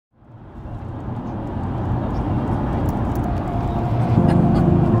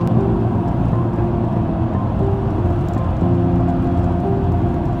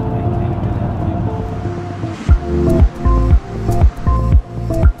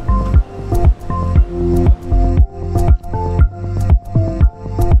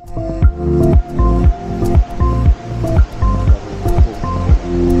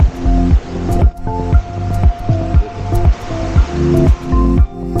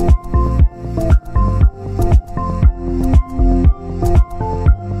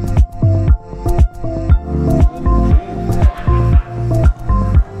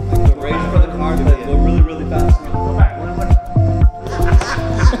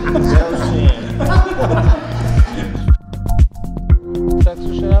Check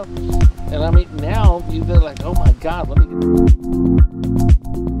some shit out. And I mean, now you've been like, oh my God, let me get.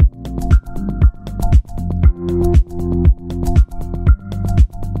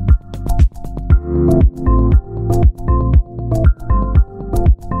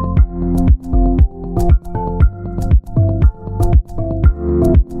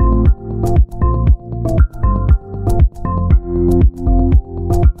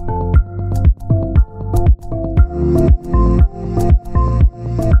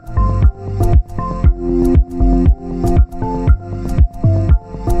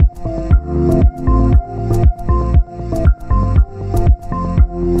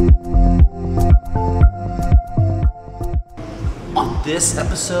 This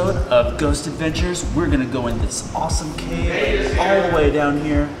episode of Ghost Adventures, we're gonna go in this awesome cave all the way down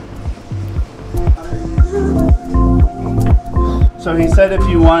here. So he said if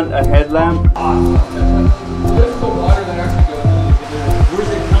you want a headlamp. Where's the water that actually goes into the cave? Where's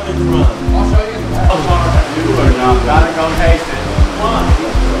it coming from? I'll show you in the back. You or not? Gotta go taste it. Come on.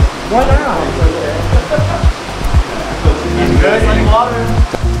 Why not? It's good like water.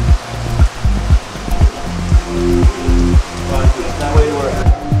 That way to work.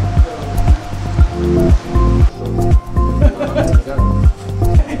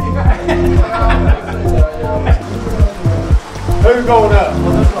 Who's going up?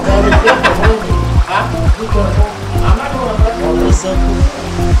 I'm not going up.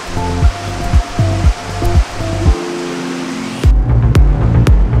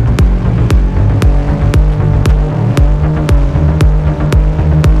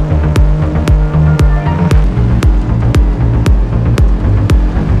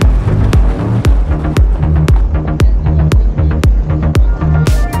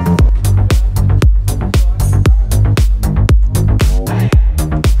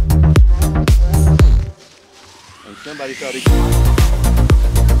 Somebody thought he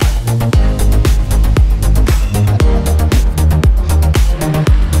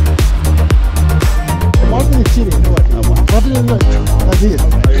Why did you cheat? Why did it look like this?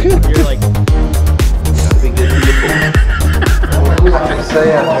 You're like Say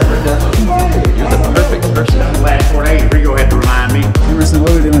I've never done it. You're the perfect person. last 4 days. Rigo had to remind me. Emerson,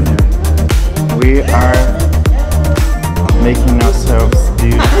 what are we doing here? We are making ourselves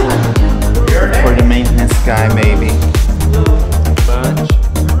beautiful for the maintenance guy, maybe. Bunch.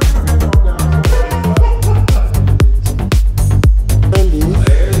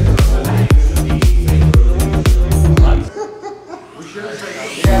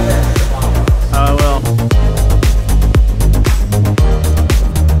 Oh well.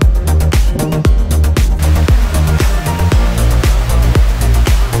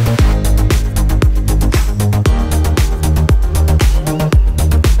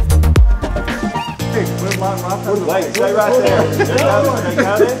 Wait, stay right there.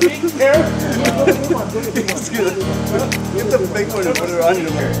 Get the big one and put it on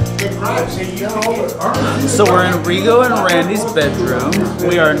here. So we're in Rigo and Randy's bedroom.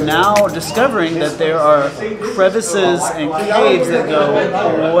 We are now discovering that there are crevices and caves that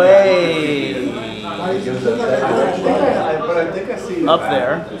go way up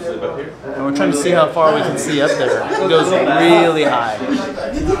there. And we're trying to see how far we can see up there. It goes really high.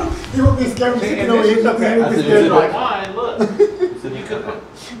 You won't be scared of sitting over here. You won't be scared of Fine, look. You could put.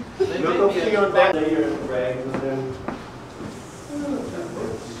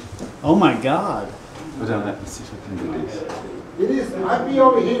 Oh my God. Put down that and see if I can do this. It is. I'd be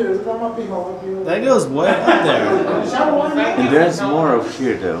over here. It's not my big hole. That goes way up there. And there's more over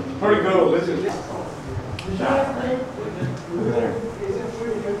here, though. Pretty cool. Listen. Look at there.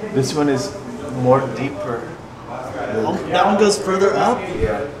 This one is more deeper. Oh, that one goes further up?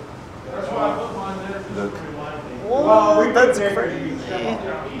 Yeah. Look. Whoa, that's crazy.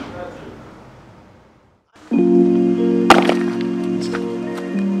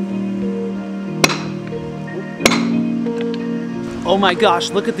 Oh my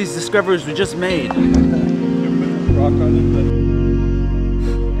gosh, look at these discoveries we just made. Rock on it, but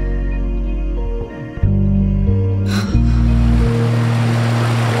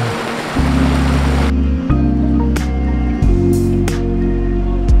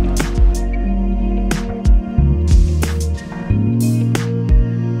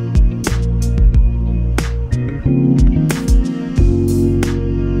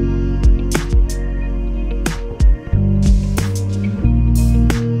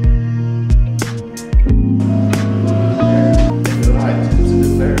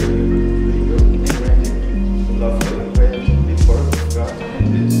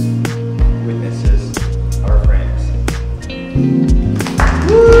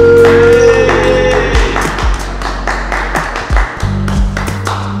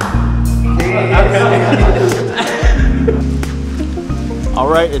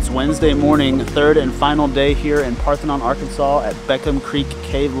right, it's Wednesday morning, third and final day here in Parthenon, Arkansas at Beckham Creek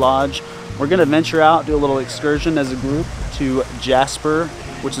Cave Lodge. We're gonna venture out, do a little excursion as a group to Jasper,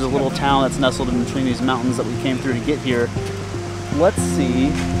 which is a little town that's nestled in between these mountains that we came through to get here. Let's see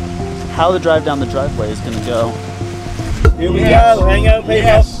how the drive down the driveway is gonna go. Here we go. Hang out, people.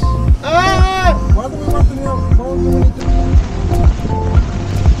 Yes. Why do we want to know? Don't do anything.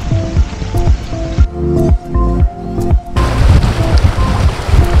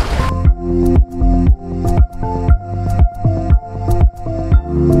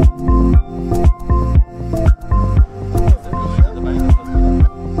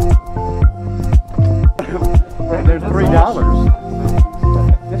 There's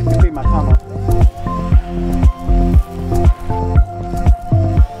 $3. This could be my time.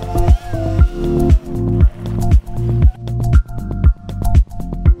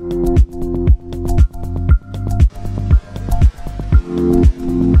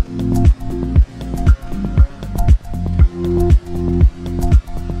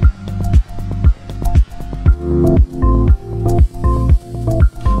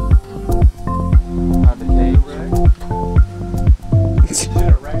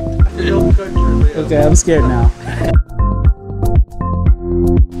 Okay, I'm scared now.